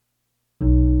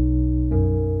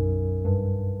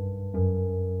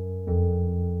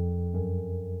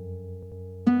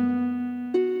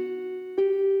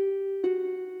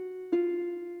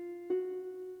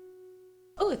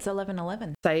it's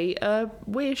 11:11. Say a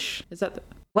wish. Is that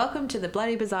Welcome to the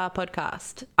Bloody Bizarre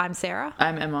podcast. I'm Sarah.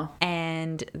 I'm Emma.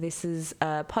 And this is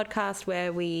a podcast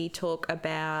where we talk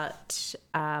about...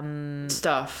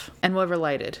 Stuff. And we're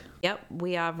related. Yep,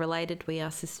 we are related. We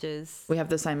are sisters. We have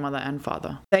the same mother and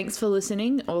father. Thanks for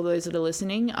listening, all those that are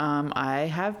listening. I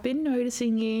have been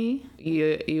noticing you.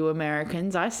 You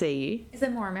Americans, I see you. Is there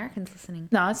more Americans listening?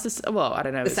 No, it's just, well, I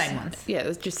don't know. The same ones. Yeah,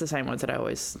 it's just the same ones that I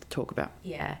always talk about.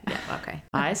 Yeah, okay.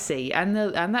 I see. And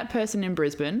that person in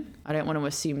Brisbane, I don't want to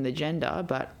assume the gender,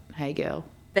 but hey, girl.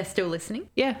 They're still listening?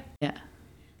 Yeah.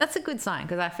 That's a good sign,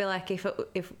 because I feel like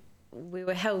if we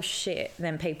were hell shit,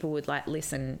 then people would like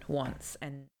listen once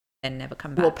and never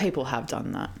come back. Well, people have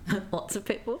done that. Lots of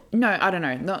people? No, I don't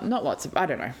know. Not lots of, I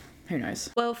don't know. Who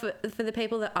knows? Well, for the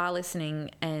people that are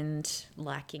listening and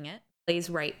liking it, please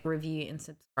rate, review and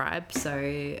subscribe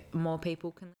so more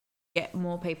people can get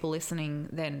more people listening,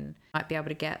 then might be able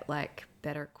to get like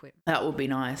better equipment. That would be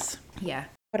nice. Yeah.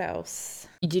 What else?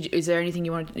 Is there anything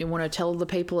you want to tell the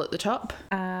people at the top?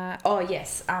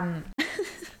 Yes.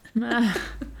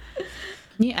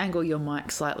 Can you angle your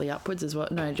mic slightly upwards as well?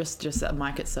 No, just the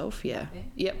mic itself. Yeah.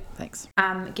 Yep. Thanks.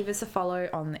 Give us a follow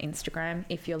on the Instagram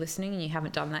if you're listening and you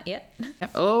haven't done that yet.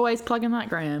 Yep. Always plugging that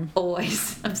Graham.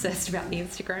 Always obsessed about the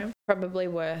Instagram. Probably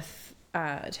worth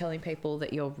telling people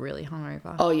that you're really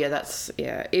hungover. Oh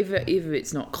yeah, If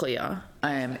it's not clear,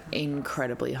 I am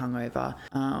incredibly hungover.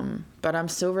 But I'm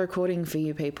still recording for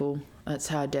you people. That's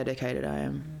how dedicated I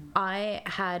am. I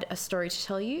had a story to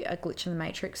tell you, a Glitch in the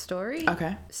Matrix story.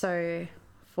 Okay. So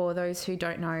for those who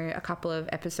don't know, a couple of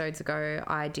episodes ago,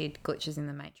 I did Glitches in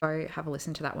the Matrix. Go have a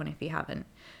listen to that one if you haven't.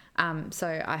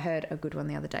 So I heard a good one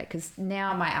the other day because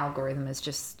now my algorithm is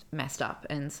just messed up.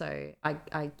 And so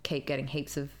I keep getting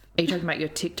heaps of... Are you talking about your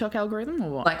TikTok algorithm or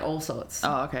what? Like all sorts.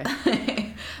 Oh,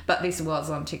 okay. But this was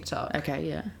on TikTok. Okay,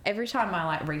 yeah. Every time I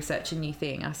like research a new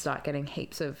thing, I start getting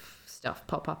heaps of stuff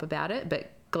pop up about it. But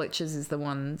Glitches is the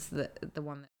one that's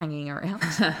hanging around.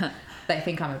 They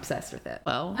think I'm obsessed with it.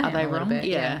 Well, are they wrong?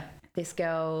 Yeah. This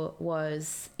girl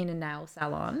was in a nail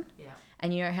salon. Yeah.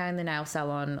 And you know how in the nail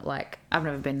salon, like... I've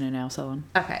never been in a nail salon.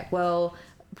 Okay, well...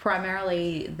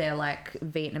 Primarily, they're like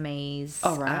Vietnamese,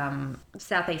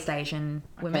 Southeast Asian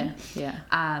women. Yeah.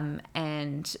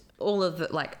 And all of the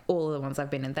ones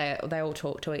I've been in, they all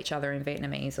talk to each other in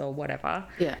Vietnamese or whatever.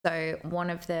 Yeah. So one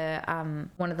of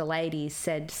the ladies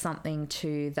said something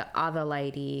to the other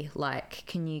lady, like,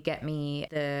 "Can you get me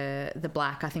the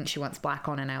black? I think she wants black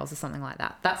on her nails," or something like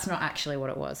that. That's not actually what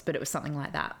it was, but it was something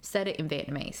like that. Said it in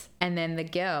Vietnamese, and then the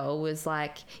girl was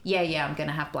like, "Yeah, I'm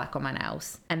gonna have black on my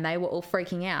nails," and they were all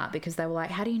freaking out because they were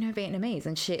like, "How do you know Vietnamese?"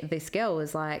 And this girl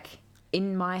was like,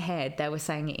 in my head, they were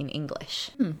saying it in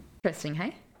English. Interesting,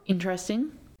 hey?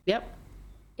 Interesting. Yep.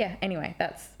 Yeah, anyway,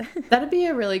 that's... That'd be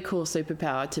a really cool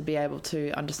superpower to be able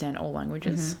to understand all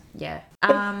languages.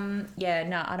 Mm-hmm. Yeah.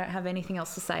 No, I don't have anything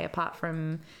else to say apart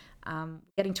from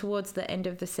getting towards the end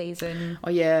of the season. Oh,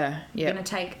 yeah. Yeah. We're going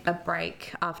to take a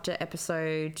break after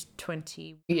episode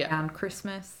 20 around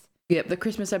Christmas. Yep, the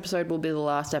Christmas episode will be the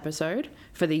last episode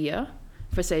for the year,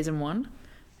 for season 1.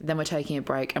 Then we're taking a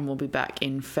break and we'll be back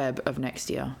in Feb of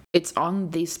next year. It's on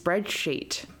the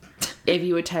spreadsheet. If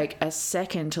you would take a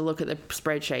second to look at the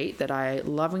spreadsheet that I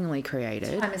lovingly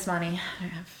created. Time is money.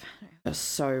 That's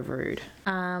so rude.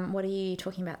 What are you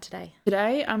talking about today?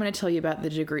 Today, I'm going to tell you about the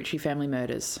Gruchy family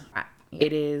murders. Right. Yeah.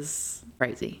 It is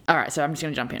crazy. All right, so I'm just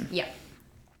going to jump in. Yeah.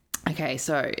 Okay,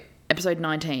 so episode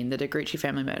 19, the Gruchy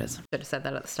family murders. Should have said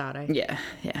that at the start, eh?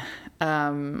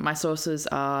 Yeah. My sources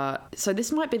are... So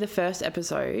this might be the first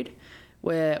episode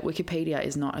where Wikipedia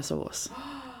is not a source.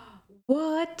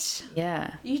 What?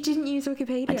 Yeah. You didn't use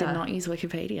Wikipedia? I did not use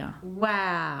Wikipedia.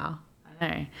 Wow. I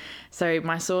know. So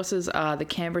my sources are the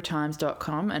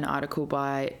CanberraTimes.com, an article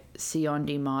by Sion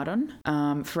D.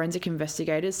 Mardon, Forensic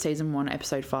Investigators, Season 1,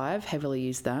 Episode 5, heavily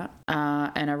used that,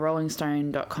 and a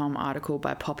RollingStone.com article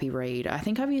by Poppy Reed. I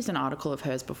think I've used an article of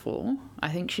hers before. I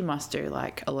think she must do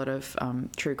like a lot of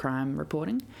true crime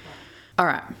reporting. All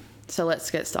right, so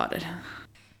let's get started.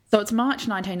 So it's March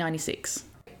 1996.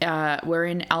 We're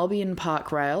in Albion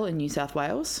Park Rail in New South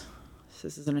Wales. So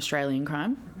this is an Australian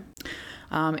crime.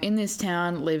 In this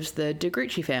town lives the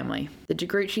Gruchy family. The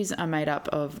Gruchys are made up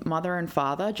of mother and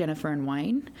father, Jennifer and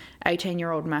Wayne,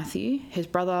 18-year-old Matthew, his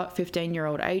brother,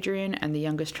 15-year-old Adrian, and the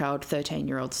youngest child,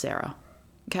 13-year-old Sarah.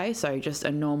 Okay, so just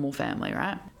a normal family,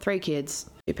 right? 3 kids,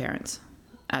 2 parents,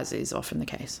 as is often the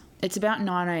case. It's about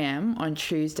 9 a.m. on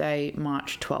Tuesday,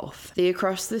 March 12th. The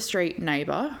across-the-street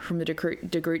neighbour from the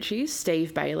Gruchys,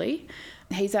 Steve Bailey,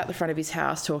 he's out the front of his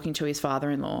house talking to his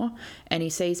father-in-law, and he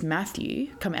sees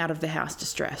Matthew come out of the house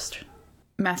distressed.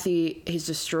 Matthew, he's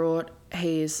distraught.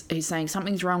 He's saying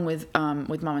something's wrong with Mum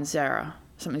and Sarah.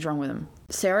 Something's wrong with them.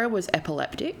 Sarah was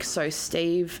epileptic, so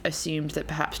Steve assumed that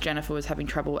perhaps Jennifer was having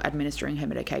trouble administering her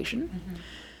medication. Mm-hmm.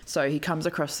 So he comes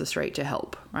across the street to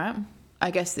help, right?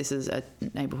 I guess this is a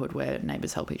neighbourhood where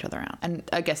neighbours help each other out. And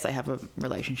I guess they have a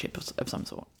relationship of some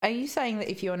sort. Are you saying that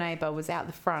if your neighbour was out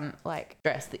the front, like,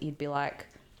 dressed, that you'd be like,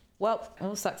 well, it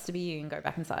all sucks to be you and go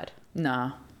back inside?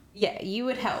 Nah. Yeah, you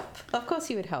would help. Of course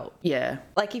you would help. Yeah.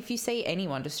 Like, if you see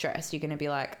anyone distressed, you're going to be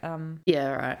like, Yeah,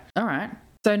 right. All right.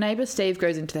 So neighbour Steve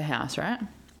goes into the house, right?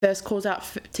 First calls out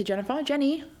to Jennifer.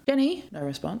 Jenny. No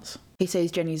response. He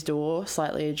sees Jenny's door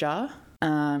slightly ajar.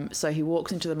 So he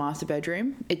walks into the master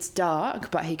bedroom. It's dark,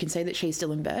 but he can see that she's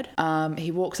still in bed. He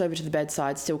walks over to the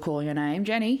bedside, still calling her name,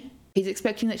 Jenny. He's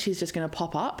expecting that she's just going to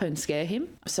pop up and scare him.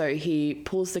 So he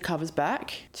pulls the covers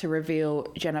back to reveal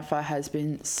Jennifer has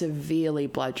been severely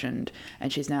bludgeoned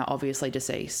and she's now obviously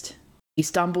deceased. He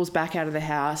stumbles back out of the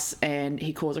house and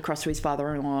he calls across to his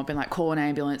father-in-law, being like, call an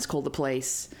ambulance, call the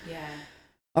police. yeah.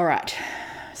 All right.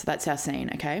 So that's our scene,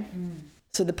 okay?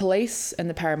 So the police and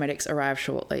the paramedics arrive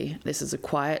shortly. This is a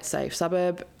quiet, safe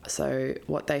suburb, so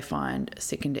what they find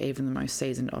sickened even the most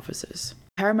seasoned officers.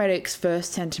 Paramedics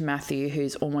first tend to Matthew,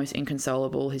 who's almost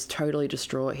inconsolable. He's totally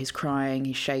distraught. He's crying.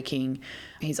 He's shaking.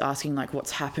 He's asking, like,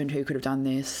 what's happened? Who could have done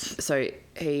this? So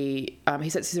he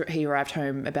says he arrived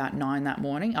home about 9 that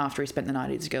morning after he spent the night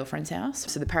at his girlfriend's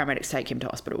house. So the paramedics take him to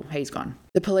hospital. He's gone.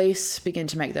 The police begin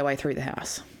to make their way through the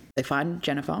house. They find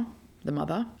Jennifer, the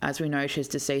mother. As we know, she's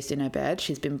deceased in her bed.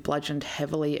 She's been bludgeoned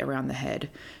heavily around the head,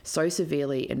 so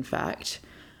severely, in fact,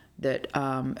 that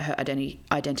her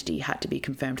identity had to be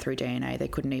confirmed through DNA. They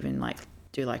couldn't even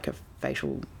do a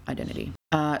facial identity.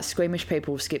 Squeamish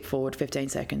people skip forward 15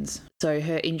 seconds. So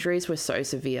her injuries were so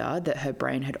severe that her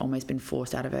brain had almost been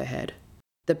forced out of her head.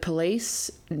 The police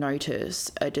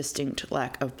noticed a distinct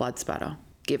lack of blood spatter.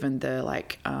 Given the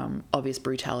obvious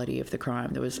brutality of the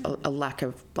crime, there was a lack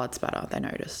of blood spatter, they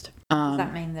noticed. Does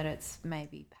that mean that it's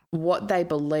maybe... What they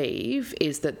believe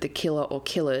is that the killer or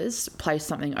killers placed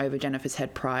something over Jennifer's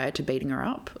head prior to beating her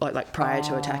up, prior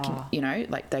to attacking,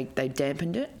 they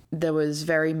dampened it. There was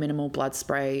very minimal blood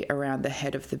spray around the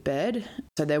head of the bed.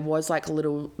 So there was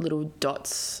little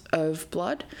dots of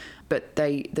blood, but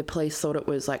the police thought it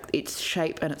was its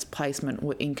shape and its placement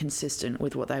were inconsistent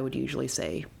with what they would usually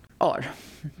see. Odd.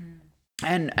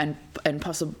 And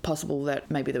possible that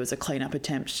maybe there was a clean-up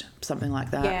attempt, something like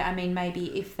that. Yeah, I mean,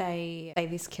 maybe if they say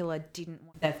this killer didn't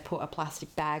want, they've put a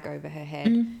plastic bag over her head,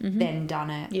 then done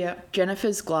it. Yeah.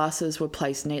 Jennifer's glasses were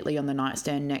placed neatly on the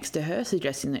nightstand next to her,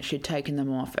 suggesting that she'd taken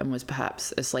them off and was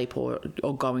perhaps asleep or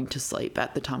going to sleep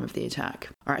at the time of the attack.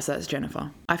 All right, so that's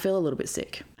Jennifer. I feel a little bit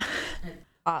sick.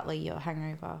 Partly your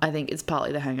hangover. I think it's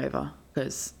partly the hangover,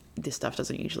 because this stuff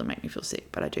doesn't usually make me feel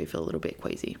sick, but I do feel a little bit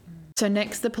queasy. So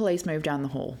next, the police move down the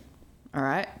hall, all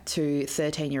right, to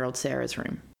 13-year-old Sarah's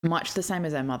room. Much the same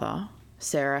as her mother,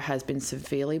 Sarah has been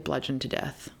severely bludgeoned to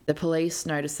death. The police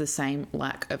notice the same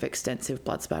lack of extensive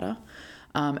blood spatter.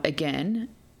 Again,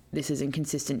 this is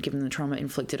inconsistent given the trauma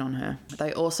inflicted on her.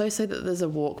 They also say that there's a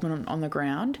Walkman on the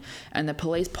ground, and the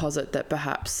police posit that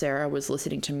perhaps Sarah was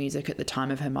listening to music at the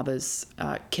time of her mother's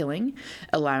killing,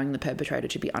 allowing the perpetrator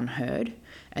to be unheard,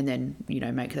 and then,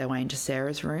 make their way into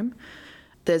Sarah's room.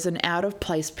 There's an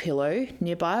out-of-place pillow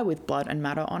nearby with blood and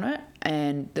matter on it,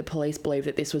 and the police believe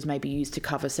that this was maybe used to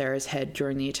cover Sarah's head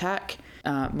during the attack,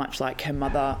 much like her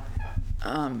mother.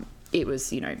 It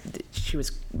was, she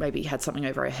was maybe had something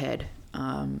over her head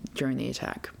during the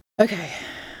attack. Okay,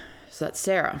 so that's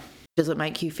Sarah. Does it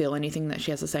make you feel anything that she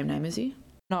has the same name as you?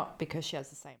 Not because she has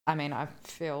the same. I mean, I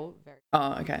feel very...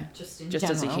 Oh, okay. Just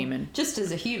as a human. Just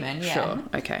as a human, yeah. Sure,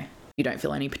 okay. You don't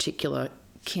feel any particular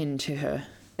kin to her?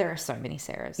 There are so many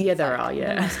Sarahs. Yeah, there are,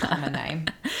 yeah. The most common name.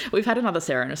 We've had another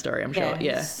Sarah in a story, I'm sure.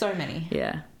 Yeah, so many.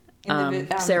 Yeah.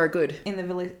 Sarah Good. In the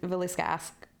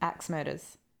Villisca Axe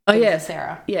murders. Oh, yeah.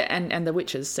 Sarah. Yeah, and the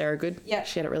witches, Sarah Good. Yeah.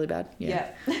 She had it really bad.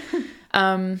 Yeah.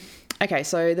 Okay,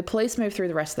 so the police move through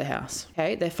the rest of the house.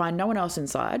 Okay, they find no one else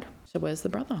inside. So where's the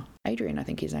brother? Adrian, I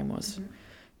think his name was.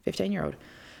 15-year-old.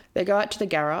 They go out to the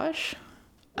garage.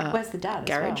 Where's the dad?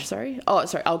 Garage, sorry. Oh,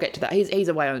 sorry, I'll get to that. He's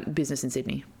away on business in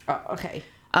Sydney. Oh, okay.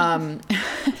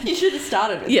 You should have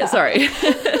started with that. Yeah, sorry.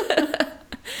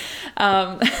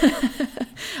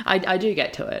 I do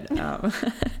get to it.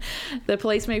 The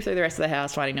police move through the rest of the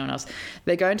house, finding no one else.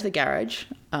 They go into the garage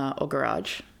or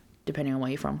garage, depending on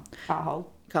where you're from. Car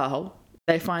hole.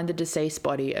 They find the deceased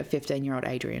body of 15-year-old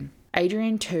Adrian.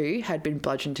 Adrian, too, had been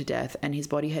bludgeoned to death, and his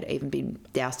body had even been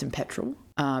doused in petrol,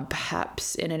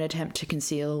 perhaps in an attempt to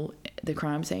conceal the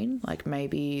crime scene. Like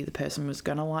maybe the person was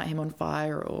going to light him on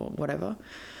fire or whatever.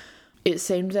 It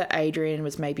seemed that Adrian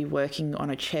was maybe working on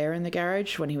a chair in the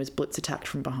garage when he was blitz attacked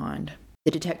from behind.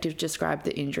 The detective described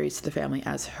the injuries to the family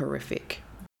as horrific.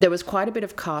 There was quite a bit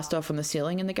of cast off on the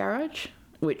ceiling in the garage,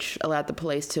 which allowed the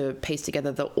police to piece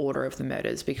together the order of the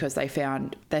murders, because they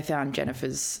found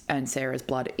Jennifer's and Sarah's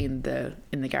blood in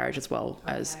the garage as well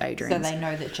as Adrian's. So they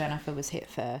know that Jennifer was hit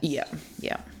first. Yeah.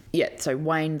 So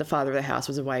Wayne, the father of the house,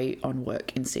 was away on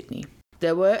work in Sydney.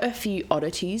 There were a few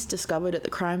oddities discovered at the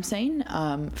crime scene.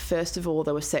 First of all,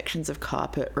 there were sections of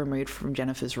carpet removed from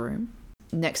Jennifer's room.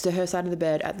 Next to her side of the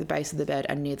bed, at the base of the bed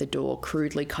and near the door,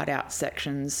 crudely cut out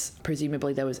sections.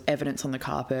 Presumably there was evidence on the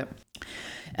carpet,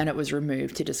 and it was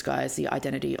removed to disguise the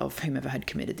identity of whomever had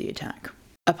committed the attack.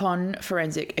 Upon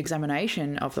forensic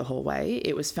examination of the hallway,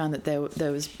 it was found that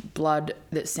there was blood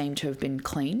that seemed to have been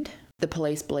cleaned. The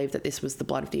police believed that this was the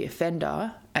blood of the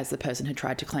offender, as the person had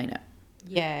tried to clean it.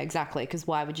 Yeah, exactly, because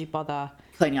why would you bother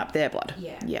cleaning up their blood?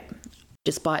 Yeah.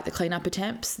 Despite the cleanup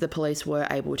attempts, the police were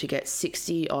able to get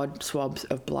 60-odd swabs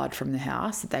of blood from the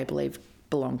house that they believed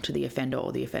belonged to the offender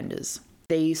or the offenders.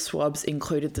 These swabs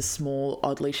included the small,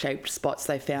 oddly shaped spots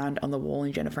they found on the wall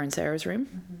in Jennifer and Sarah's room.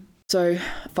 Mm-hmm. So,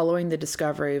 following the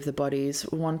discovery of the bodies,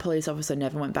 one police officer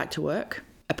never went back to work.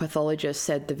 A pathologist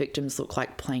said the victims looked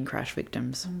like plane crash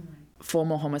victims.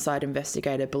 Former homicide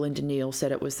investigator Belinda Neal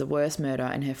said it was the worst murder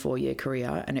in her 4-year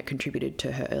career, and it contributed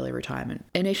to her early retirement.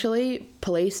 Initially,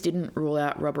 police didn't rule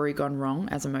out robbery gone wrong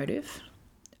as a motive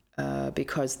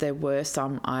because there were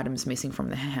some items missing from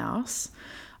the house,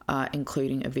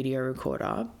 including a video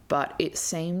recorder, but it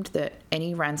seemed that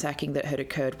any ransacking that had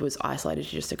occurred was isolated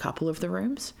to just a couple of the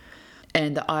rooms.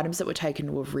 And the items that were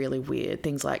taken were really weird.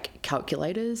 Things like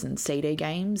calculators and CD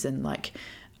games and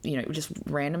just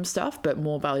random stuff, but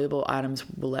more valuable items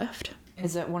were left.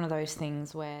 Is it one of those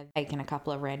things where they've taken a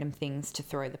couple of random things to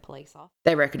throw the police off?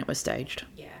 They reckon it was staged.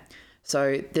 Yeah.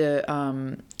 So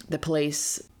the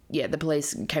police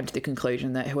came to the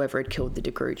conclusion that whoever had killed the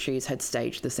Gruchys had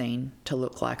staged the scene to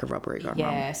look like a robbery gone wrong.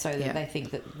 Yeah, so that they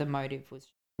think that the motive was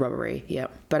robbery. Yeah,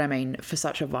 but I mean, for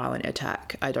such a violent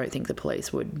attack, I don't think the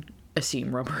police would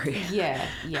assume robbery. Yeah.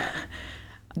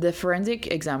 The forensic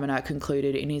examiner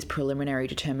concluded in his preliminary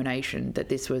determination that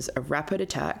this was a rapid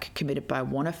attack committed by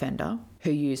one offender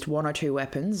who used one or two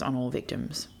weapons on all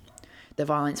victims. The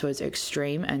violence was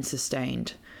extreme and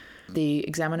sustained. The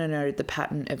examiner noted the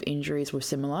pattern of injuries were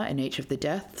similar in each of the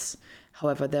deaths.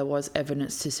 However, there was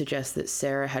evidence to suggest that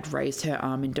Sarah had raised her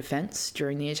arm in defence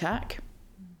during the attack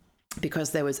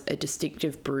because there was a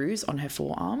distinctive bruise on her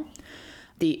forearm.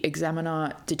 The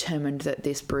examiner determined that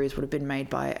this bruise would have been made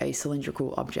by a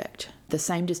cylindrical object. The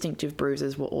same distinctive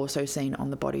bruises were also seen on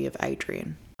the body of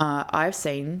Adrian. I've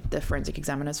seen the forensic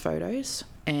examiner's photos,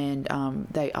 and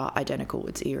they are identical.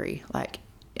 It's eerie. Like,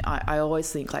 I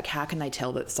always think, like, how can they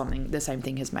tell that the same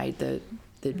thing has made the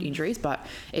injuries? But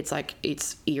it's like,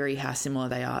 it's eerie how similar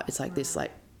they are. It's like this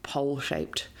like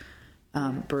pole-shaped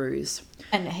bruise.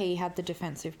 And he had the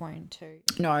defensive wound too.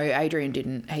 No, Adrian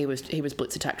didn't. He was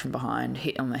blitz attacked from behind,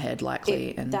 hit on the head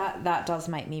likely. That does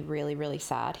make me really, really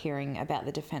sad hearing about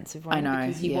the defensive wound. I know,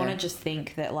 because you want to just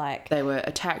think that like they were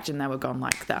attacked and they were gone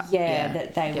like that.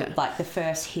 That they were like the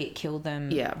first hit killed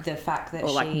them. Yeah. The fact that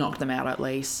she knocked them out at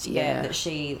least. Yeah. That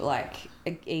she like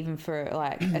even for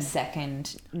like a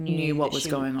second knew what was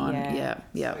going on. Yeah.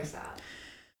 So sad.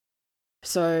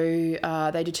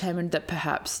 So they determined that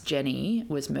perhaps Jenny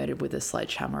was murdered with a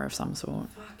sledgehammer of some sort.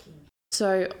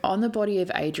 So on the body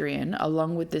of Adrian,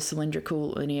 along with the cylindrical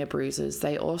linear bruises,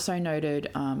 they also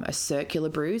noted a circular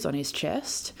bruise on his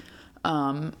chest.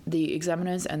 The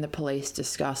examiners and the police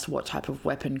discussed what type of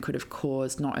weapon could have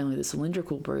caused not only the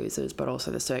cylindrical bruises, but also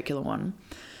the circular one.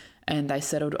 And they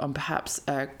settled on perhaps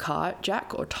a car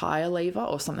jack or tyre lever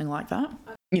or something like that.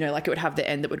 Like it would have the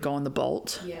end that would go on the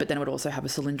bolt, but then it would also have a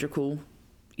cylindrical,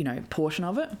 portion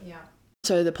of it. Yeah.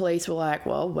 So the police were like,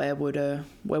 well, where would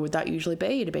that usually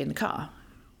be? It'd be in the car.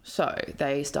 So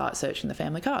they start searching the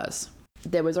family cars.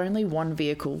 There was only one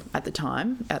vehicle at the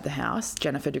time at the house,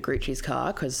 Jennifer Gruchy's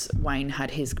car, because Wayne's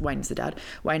the dad.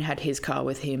 Wayne had his car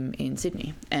with him in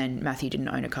Sydney, and Matthew didn't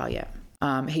own a car yet.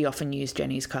 He often used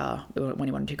Jenny's car when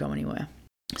he wanted to go anywhere.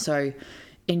 So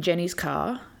in Jenny's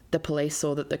car, the police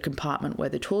saw that the compartment where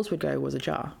the tools would go was a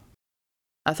jar.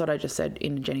 I thought I just said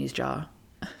in Jenny's jar.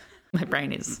 My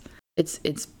brain is...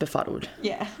 It's befuddled.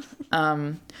 Yeah.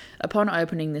 Upon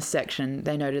opening this section,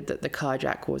 they noted that the car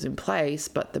jack was in place,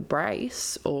 but the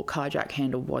brace or car jack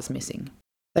handle was missing.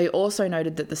 They also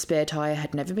noted that the spare tyre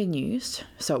had never been used,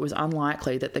 so it was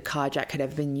unlikely that the car jack had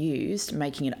ever been used,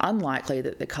 making it unlikely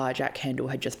that the car jack handle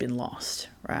had just been lost,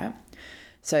 right?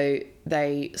 So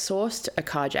they sourced a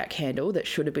carjack handle that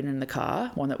should have been in the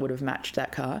car, one that would have matched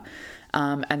that car,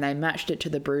 and they matched it to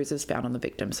the bruises found on the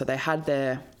victim. So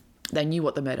they knew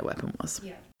what the murder weapon was.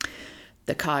 Yeah.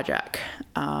 The carjack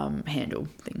handle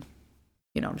thing.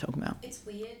 You know what I'm talking about? It's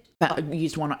weird. But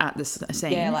used one at the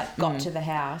scene. Yeah, like got to the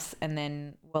house and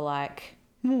then were like,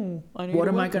 what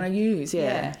am I going to use?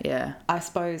 Yeah. I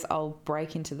suppose I'll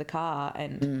break into the car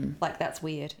and like that's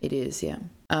weird. It is, yeah.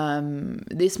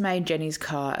 This made Jenny's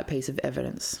car a piece of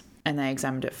evidence, and they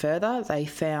examined it further. They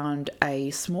found a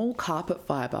small carpet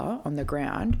fibre on the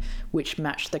ground which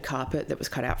matched the carpet that was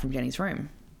cut out from Jenny's room.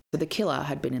 So the killer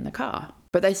had been in the car.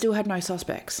 But they still had no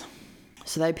suspects.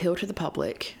 So they appeal to the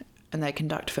public and they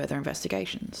conduct further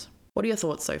investigations. What are your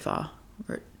thoughts so far?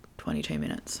 We're at 22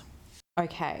 minutes.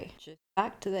 Okay, just the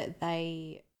fact that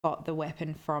they got the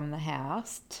weapon from the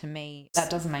house, to me, that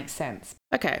doesn't make sense.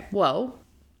 Okay, well,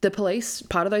 the police,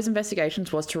 part of those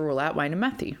investigations was to rule out Wayne and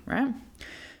Matthew, right?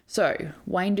 So,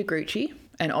 Wayne Gruchy,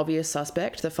 an obvious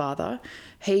suspect, the father,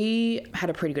 he had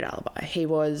a pretty good alibi. He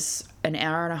was an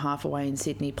hour and a half away in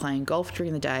Sydney playing golf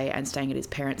during the day and staying at his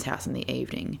parents' house in the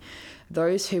evening.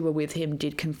 Those who were with him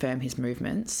did confirm his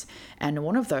movements, and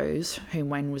one of those whom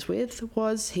Wayne was with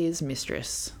was his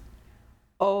mistress.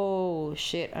 Oh,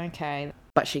 shit, okay.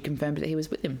 But she confirmed that he was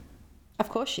with him. Of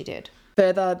course she did.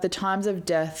 Further, the times of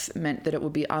death meant that it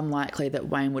would be unlikely that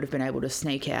Wayne would have been able to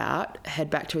sneak out, head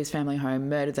back to his family home,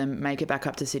 murder them, make it back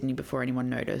up to Sydney before anyone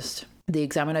noticed. The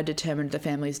examiner determined the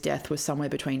family's death was somewhere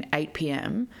between 8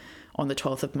 p.m. on the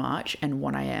 12th of March and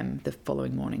 1 a.m. the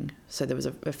following morning. So there was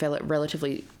a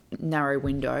relatively narrow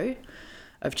window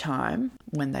of time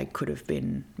when they could have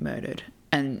been murdered,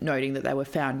 and noting that they were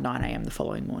found 9 a.m. the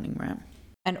following morning, right?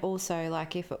 And also,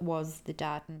 like, if it was the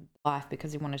dad in life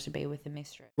because he wanted to be with the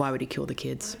mistress, why would he kill the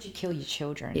kids? Why would you kill your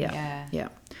children? Yeah.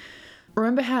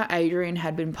 Remember how Adrian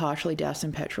had been partially doused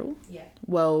in petrol? Yeah.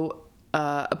 Well,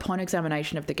 upon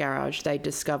examination of the garage, they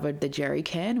discovered the jerry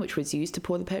can, which was used to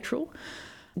pour the petrol.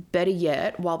 Better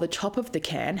yet, while the top of the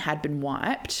can had been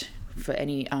wiped for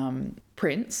any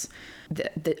prints,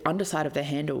 the underside of the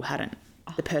handle hadn't.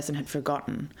 The person had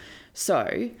forgotten.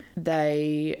 So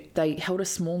they held a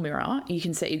small mirror. You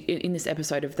can see in this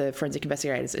episode of the Forensic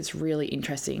Investigators, it's really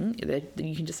interesting.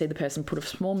 You can just see the person put a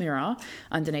small mirror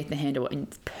underneath the handle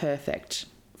and perfect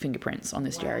fingerprints on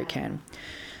this jerry can.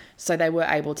 So they were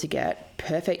able to get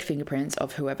perfect fingerprints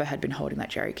of whoever had been holding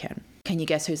that jerry can. Can you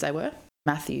guess whose they were?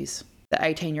 Matthew's, the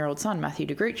 18-year-old son, Matthew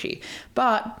Gruchy.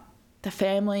 But the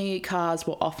family cars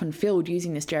were often filled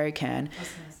using this jerry can.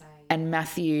 And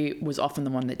Matthew was often the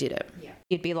one that did it. Yeah.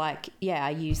 You'd be like, yeah,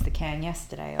 I used the can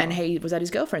yesterday. And he was at his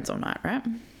girlfriend's all night, right?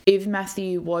 If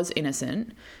Matthew was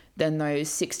innocent, then those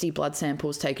 60 blood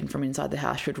samples taken from inside the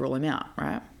house should rule him out,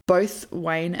 right? Both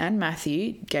Wayne and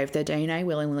Matthew gave their DNA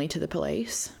willingly to the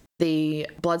police. The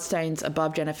bloodstains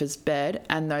above Jennifer's bed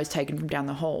and those taken from down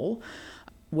the hall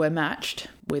were matched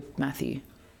with Matthew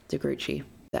Gruchy,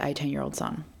 the 18-year-old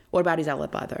son. What about his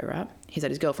alibi though, right? He's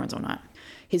at his girlfriend's all night.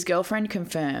 His girlfriend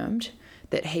confirmed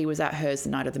that he was at hers the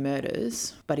night of the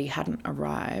murders, but he hadn't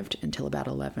arrived until about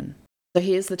 11. So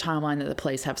here's the timeline that the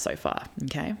police have so far,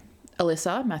 okay?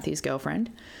 Alyssa, Matthew's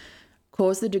girlfriend,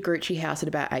 calls the Gruchy house at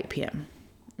about 8 p.m.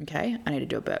 Okay? I need to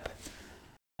do a burp.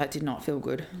 That did not feel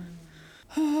good.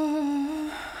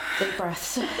 Deep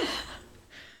breaths.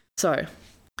 So,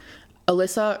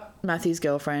 Alyssa, Matthew's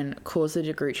girlfriend, calls the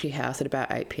Gruchy house at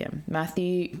about 8 p.m.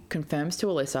 Matthew confirms to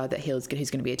Alyssa that he's going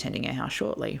to be attending her house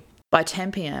shortly. By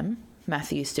 10 p.m,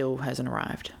 Matthew still hasn't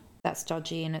arrived. That's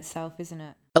dodgy in itself, isn't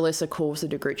it? Alyssa calls the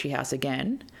Gruchy house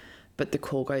again, but the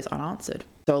call goes unanswered.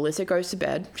 So Alyssa goes to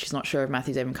bed. She's not sure if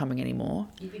Matthew's even coming anymore.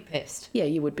 You'd be pissed. Yeah,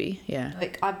 you would be, yeah.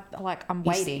 I'm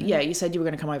waiting. You said you were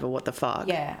going to come over. What the fuck?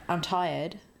 Yeah, I'm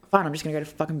tired. Fine, I'm just going to go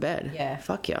to fucking bed. Yeah.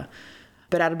 Fuck yeah.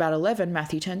 But at about 11,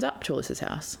 Matthew turns up to Alyssa's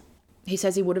house. He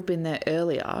says he would have been there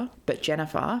earlier, but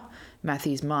Jennifer,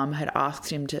 Matthew's mum, had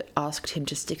asked him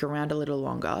to stick around a little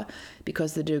longer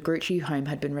because the Gruchy home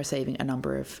had been receiving a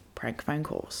number of prank phone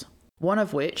calls. One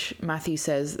of which, Matthew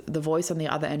says, the voice on the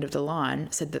other end of the line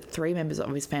said that 3 members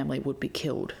of his family would be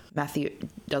killed. Matthew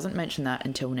doesn't mention that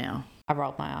until now. I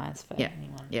rolled my eyes for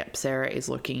anyone. Yep, Sarah is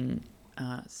looking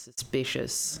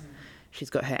suspicious. She's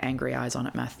got her angry eyes on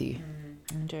at Matthew.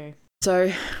 I do.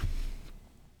 So,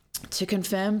 to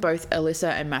confirm both Alyssa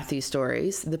and Matthew's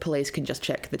stories, the police can just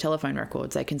check the telephone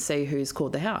records. They can see who's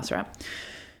called the house, right?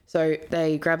 So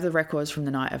they grab the records from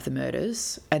the night of the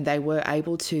murders and they were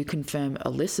able to confirm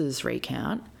Alyssa's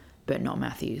recount, but not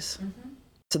Matthew's. Mm-hmm.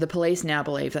 So the police now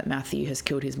believe that Matthew has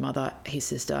killed his mother, his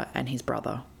sister and his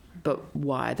brother. But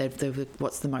why?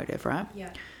 What's the motive, right?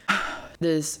 Yeah.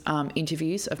 There's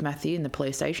interviews of Matthew in the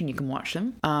police station. You can watch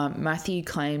them. Matthew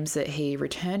claims that he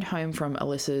returned home from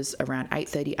Alyssa's around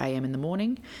 8:30 a.m. in the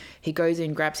morning. He goes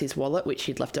in, grabs his wallet, which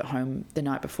he'd left at home the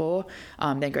night before,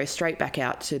 then goes straight back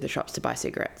out to the shops to buy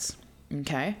cigarettes.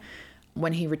 Okay?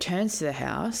 When he returns to the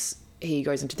house, he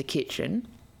goes into the kitchen,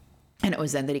 and it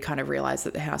was then that he kind of realised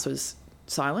that the house was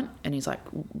silent, and he's like,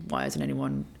 why isn't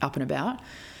anyone up and about?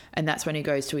 And that's when he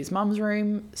goes to his mum's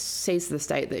room, sees the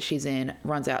state that she's in,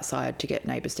 runs outside to get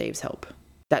neighbour Steve's help.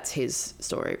 That's his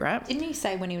story, right? Didn't he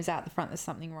say when he was out the front there's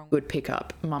something wrong? Good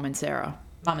pickup, Mum and Sarah.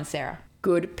 Mum and Sarah.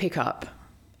 Good pickup.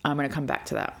 I'm going to come back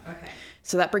to that. Okay.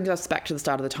 So that brings us back to the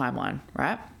start of the timeline,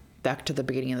 right? Back to the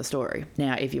beginning of the story.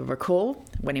 Now, if you recall,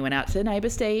 when he went out to neighbour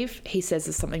Steve, he says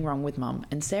there's something wrong with Mum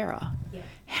and Sarah. Yeah.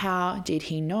 How did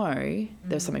he know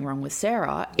there's something wrong with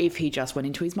Sarah if he just went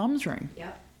into his mum's room?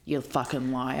 Yep. You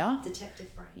fucking liar.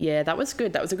 Detective brain. Yeah, that was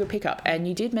good. That was a good pickup. And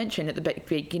you did mention at the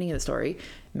beginning of the story,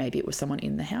 maybe it was someone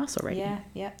in the house already. Yeah,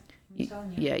 yeah. I'm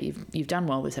telling you. Yeah, you've done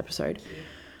well this episode.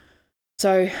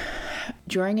 So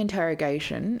during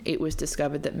interrogation, it was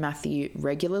discovered that Matthew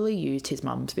regularly used his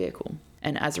mum's vehicle,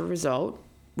 and as a result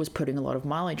was putting a lot of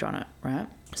mileage on it, right?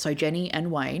 So Jenny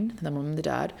and Wayne, the mum and the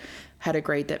dad, had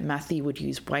agreed that Matthew would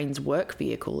use Wayne's work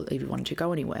vehicle if he wanted to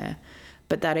go anywhere.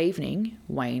 But that evening,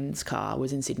 Wayne's car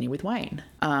was in Sydney with Wayne.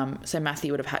 So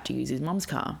Matthew would have had to use his mum's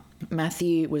car.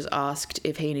 Matthew was asked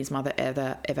if he and his mother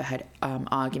ever had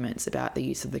arguments about the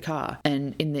use of the car.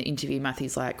 And in the interview,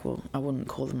 Matthew's like, well, I wouldn't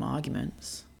call them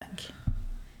arguments.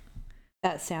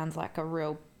 That sounds like a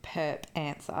real perp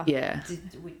answer. Yeah. Did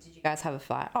you guys have a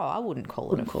fight? Oh, I wouldn't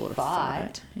call it a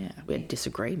fight. Yeah, we had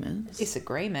disagreements.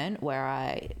 Disagreement where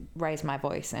I raised my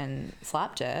voice and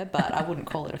slapped her, but I wouldn't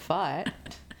call it a fight.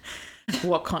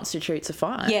 What constitutes a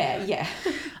fight? Yeah.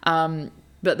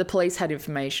 But the police had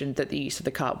information that the use of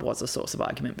the car was a source of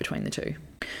argument between the two.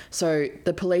 So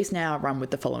the police now run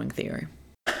with the following theory.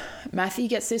 Matthew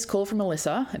gets this call from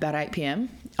Alyssa about 8 p.m.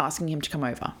 asking him to come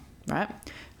over, right?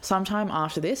 Sometime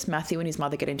after this, Matthew and his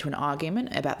mother get into an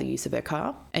argument about the use of her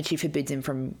car, and she forbids him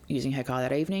from using her car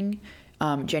that evening.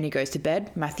 Jenny goes to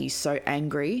bed. Matthew's so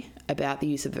angry about the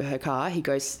use of her car, he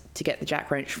goes to get the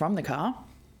jack wrench from the car.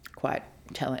 Quite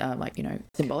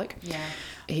symbolic. Yeah.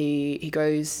 He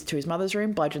goes to his mother's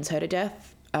room, bludgeons her to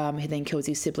death. He then kills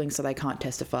his siblings so they can't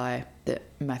testify that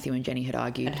Matthew and Jenny had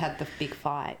argued. And had the big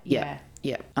fight. Yeah.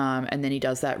 And then he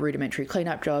does that rudimentary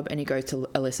cleanup job, and he goes to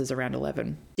Alyssa's around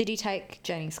 11. Did he take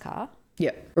Jenny's car?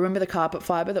 Yeah. Remember the carpet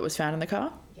fibre that was found in the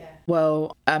car? Yeah.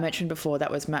 Well, I mentioned before that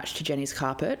was matched to Jenny's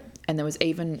carpet, and there was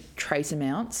even trace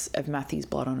amounts of Matthew's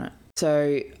blood on it.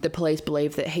 So the police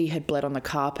believe that he had bled on the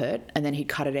carpet and then he'd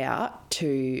cut it out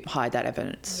to hide that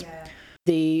evidence. Yeah.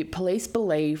 The police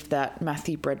believed that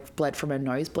Matthew bled from a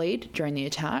nosebleed during the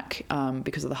attack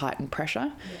because of the heightened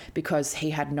pressure, because he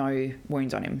had no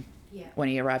wounds on him when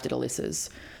he arrived at Alyssa's.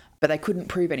 But they couldn't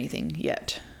prove anything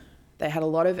yet. They had a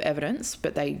lot of evidence,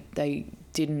 but they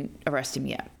didn't arrest him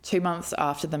yet. 2 months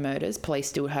after the murders, police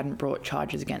still hadn't brought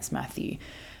charges against Matthew.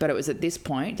 But it was at this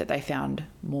point that they found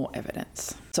more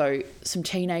evidence. So some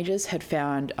teenagers had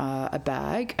found a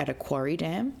bag at a quarry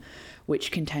dam,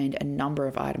 which contained a number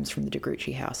of items from the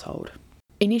Gruchy household.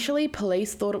 Initially,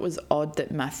 police thought it was odd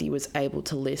that Matthew was able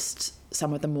to list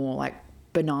some of the more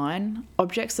benign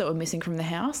objects that were missing from the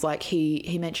house.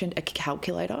 He mentioned a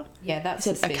calculator. Yeah, that's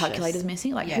said suspicious. A calculator's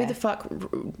missing. Who the fuck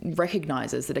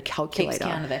recognises that a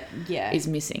calculator is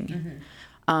missing?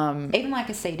 Mm-hmm. Even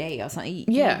a CD or something.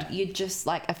 You'd just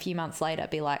a few months later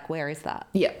be like, where is that?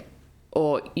 Yeah.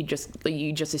 Or you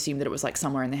just assume that it was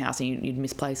somewhere in the house and you'd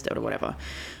misplaced it or whatever.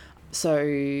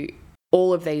 So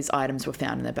all of these items were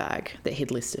found in the bag that he'd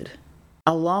listed.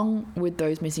 Along with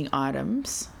those missing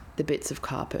items, the bits of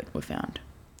carpet were found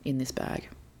in this bag.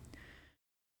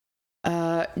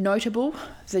 Notable,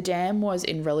 the dam was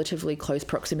in relatively close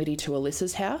proximity to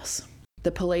Alyssa's house.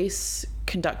 The police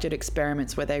conducted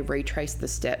experiments where they retraced the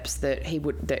steps that he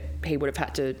would have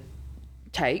had to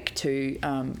take to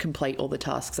complete all the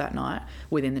tasks that night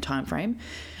within the time frame,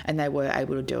 and they were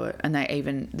able to do it. And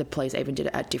the police even did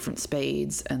it at different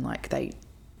speeds, and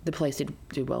the police did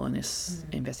do well in this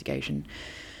investigation.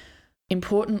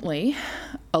 Importantly,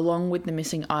 along with the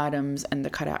missing items and the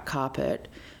cut-out carpet,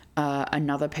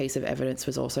 another piece of evidence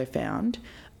was also found,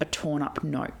 a torn-up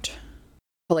note.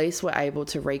 Police were able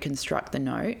to reconstruct the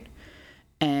note,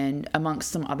 and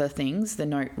amongst some other things, the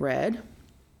note read,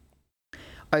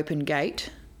 "Open gate,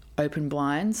 open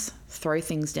blinds, throw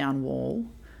things down wall,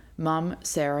 Mum,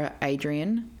 Sarah,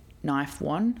 Adrian, knife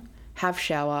 1, have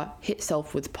shower, hit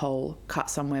self with pole, cut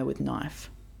somewhere with knife."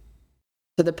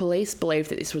 So the police believed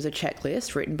that this was a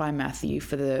checklist written by Matthew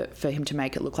for him to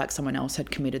make it look like someone else had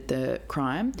committed the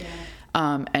crime.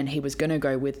 Yeah. And he was going to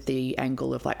go with the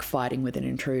angle of like fighting with an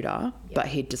intruder, but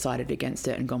he'd decided against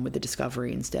it and gone with the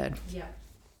discovery instead. Yeah.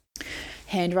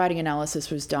 Handwriting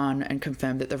analysis was done and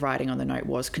confirmed that the writing on the note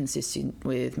was consistent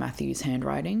with Matthew's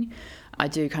handwriting. I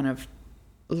do kind of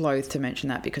loathe to mention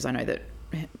that because I know that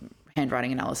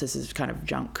handwriting analysis is kind of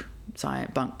bunk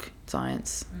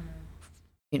science,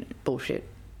 bullshit.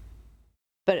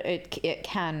 But it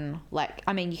can, like,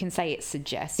 I mean, you can say it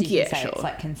suggests. You can say it's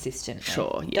like consistent.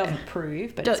 Sure, yeah. Doesn't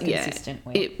prove, but it's consistent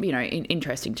with.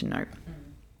 Interesting to note.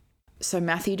 So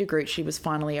Matthew Gruchy was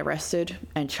finally arrested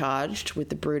and charged with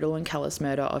the brutal and callous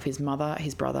murder of his mother,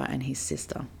 his brother, and his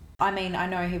sister. I mean, I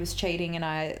know he was cheating, and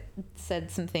I said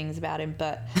some things about him,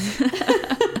 but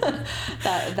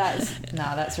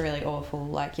that's really awful.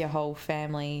 Like, your whole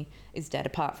family is dead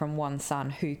apart from one son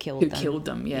who killed them. Who killed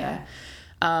them? Yeah.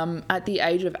 At the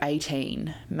age of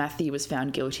 18, Matthew was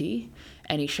found guilty,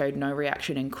 and he showed no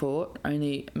reaction in court,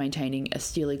 only maintaining a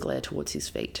steely glare towards his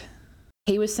feet.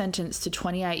 He was sentenced to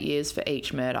 28 years for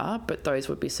each murder, but those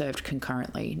would be served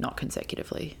concurrently, not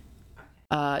consecutively.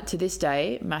 To this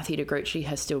day, Matthew Gruchy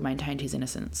has still maintained his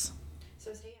innocence. So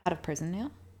is he out of prison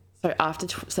now? So after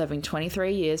serving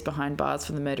 23 years behind bars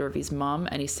for the murder of his mum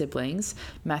and his siblings,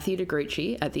 Matthew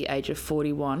Gruchy, at the age of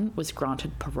 41, was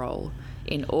granted parole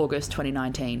in August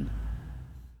 2019.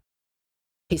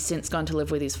 He's since gone to live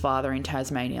with his father in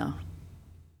Tasmania.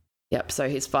 Yep, so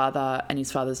his father and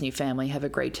his father's new family have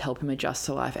agreed to help him adjust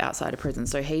to life outside of prison.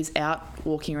 So he's out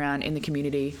walking around in the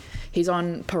community. He's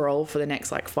on parole for the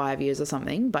next 5 years or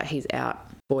something, but he's out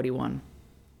 41.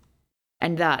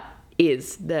 And that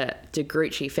is the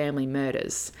Gruchy family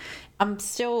murders. I'm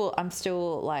still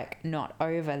not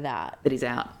over that. That he's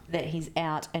out. That he's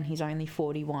out and he's only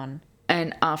 41.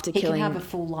 And after killing... He can have a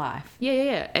full life.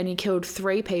 Yeah. And he killed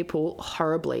 3 people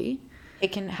horribly. He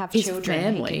can have his children.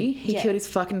 Family. He killed his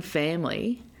fucking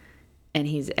family, and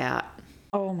he's out.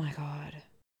 Oh my God,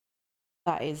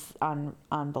 that is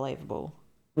unbelievable.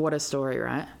 What a story,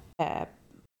 right? Yeah,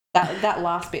 that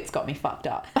last bit's got me fucked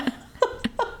up.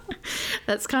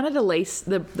 That's kind of the least,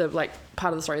 the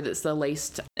part of the story that's the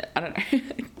least, I don't know,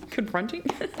 confronting.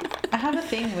 I have a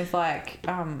thing with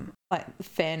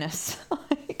fairness.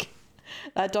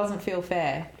 That doesn't feel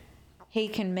fair. He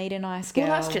can meet a nice girl.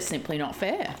 Well, that's just simply not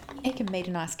fair. He can meet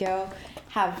a nice girl,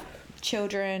 have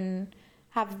children,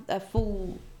 have a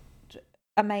full,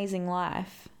 amazing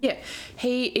life. Yeah.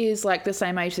 He is the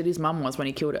same age that his mum was when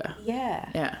he killed her.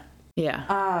 Yeah. Yeah.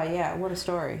 Ah, yeah. What a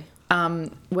story.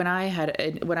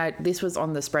 This was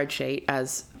on the spreadsheet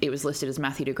as it was listed as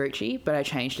Matthew Gruchy, but I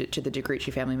changed it to the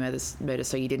Gruchy family murder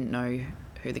so you didn't know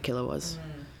who the killer was.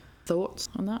 Thoughts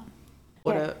on that?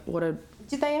 What a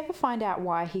Did they ever find out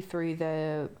why he threw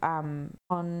the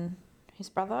on his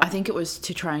brother? I think it was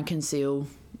to try and conceal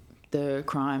the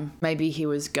crime. Maybe he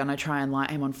was gonna try and light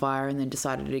him on fire and then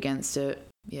decided against it.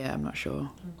 Yeah, I'm not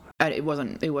sure. Okay. It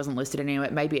wasn't listed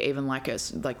anywhere. Maybe even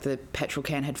the petrol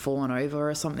can had fallen over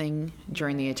or something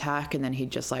during the attack, and then he'd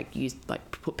just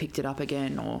picked it up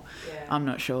again, or I'm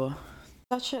not sure.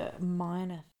 Such a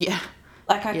minor. Yeah.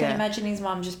 I can imagine his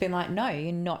mum just being like, no,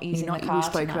 you're not using the car. We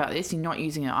spoke about this. You're not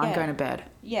using it. I'm going to bed.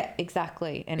 Yeah,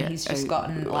 exactly. And he's just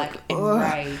gotten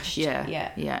enraged.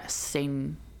 Yeah.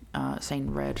 Seen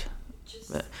red.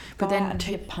 But then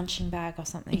to a punching bag or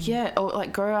something. Yeah, or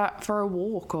go out for a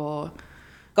walk or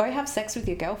go have sex with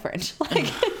your girlfriend.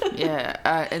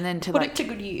 And then to put it to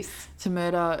good use. To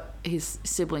murder his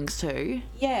siblings too.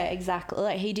 Yeah,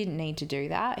 exactly. He didn't need to do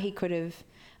that. He could have.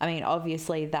 I mean,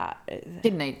 obviously that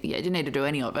didn't need to do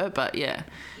any of it, but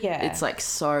it's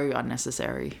so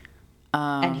unnecessary.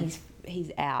 And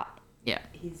he's out. Yeah,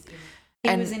 He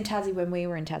was in Tassie when we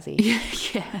were in Tassie.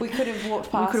 Yeah, we could have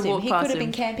walked past him. He could have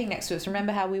been camping next to us.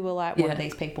 Remember how we were like, one of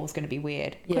these people is going to be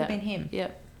weird? Could have been him.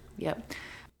 Yep.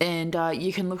 And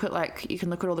you can look at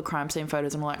all the crime scene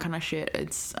photos and all that kind of shit.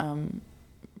 It's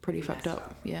pretty fucked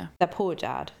up. Yeah. That poor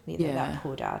dad. That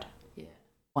poor dad.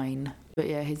 Wayne, but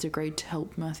he's agreed to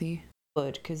help Matthew.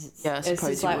 Good, because it's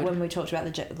just when we talked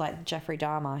about Jeffrey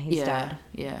Dahmer, his dad.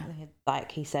 Yeah.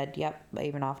 He said, "Yep."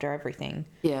 Even after everything.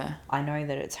 Yeah. I know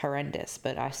that it's horrendous,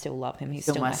 but I still love him. He's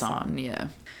still my son. Yeah.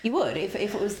 You would if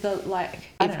it was I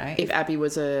don't know. If Abby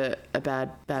was a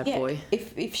bad boy.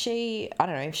 If she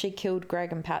killed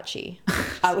Greg and Patchy,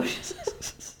 I would.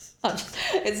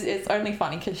 It's only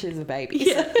funny because she's a baby.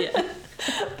 Yeah.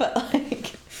 But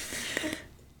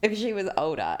if she was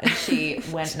older and she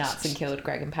went nuts and killed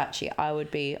Greg and Patchy, I would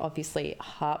be obviously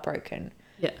heartbroken.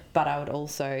 Yeah. But I would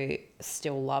also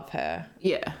still love her.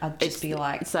 Yeah. I'd just be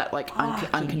it's that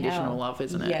unconditional love,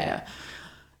 isn't it? Yeah.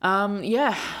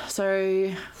 Yeah,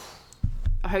 so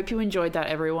I hope you enjoyed that,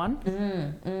 everyone.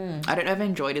 I don't know if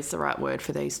enjoyed is the right word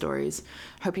for these stories.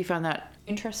 Hope you found that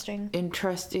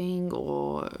interesting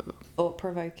or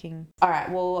thought-provoking. All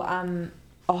right, well,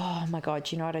 oh my God,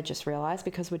 do you know what I just realised?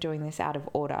 Because we're doing this out of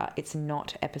order, it's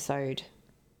not episode...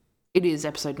 It is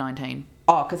episode 19.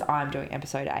 Oh, because I'm doing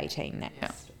episode 18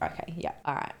 next. Yeah. Okay, yeah,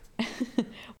 all right.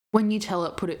 When you tell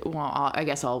it, put it... Well, I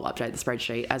guess I'll update the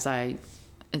spreadsheet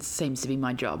it seems to be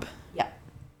my job. Yeah.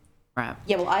 Right.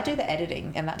 Yeah, well, I do the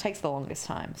editing, and that takes the longest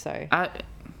time, so...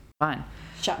 Fine.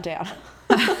 Shut down.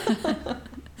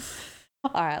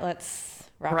 All right, let's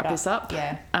wrap this up.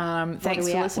 Yeah. Thanks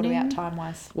for listening. What are we at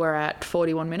time-wise? We're at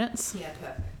 41 minutes. Yeah,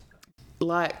 perfect.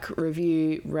 Like,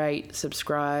 review, rate,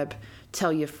 subscribe,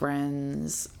 tell your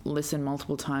friends, listen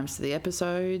multiple times to the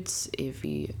episodes if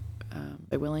you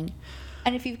are willing.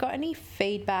 And if you've got any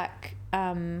feedback,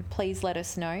 please let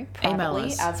us know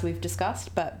privately, as we've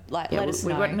discussed. But let us know.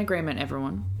 We've got an agreement,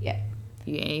 everyone. Yeah.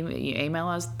 You email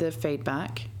us the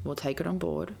feedback. We'll take it on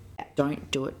board. Yeah.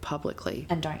 Don't do it publicly.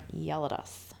 And don't yell at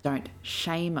us. Don't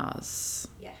shame us.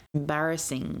 Yeah.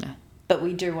 Embarrassing. But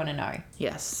we do want to know.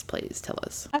 Yes, please tell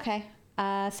us. Okay.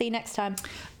 See you next time.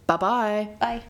 Bye-bye. Bye.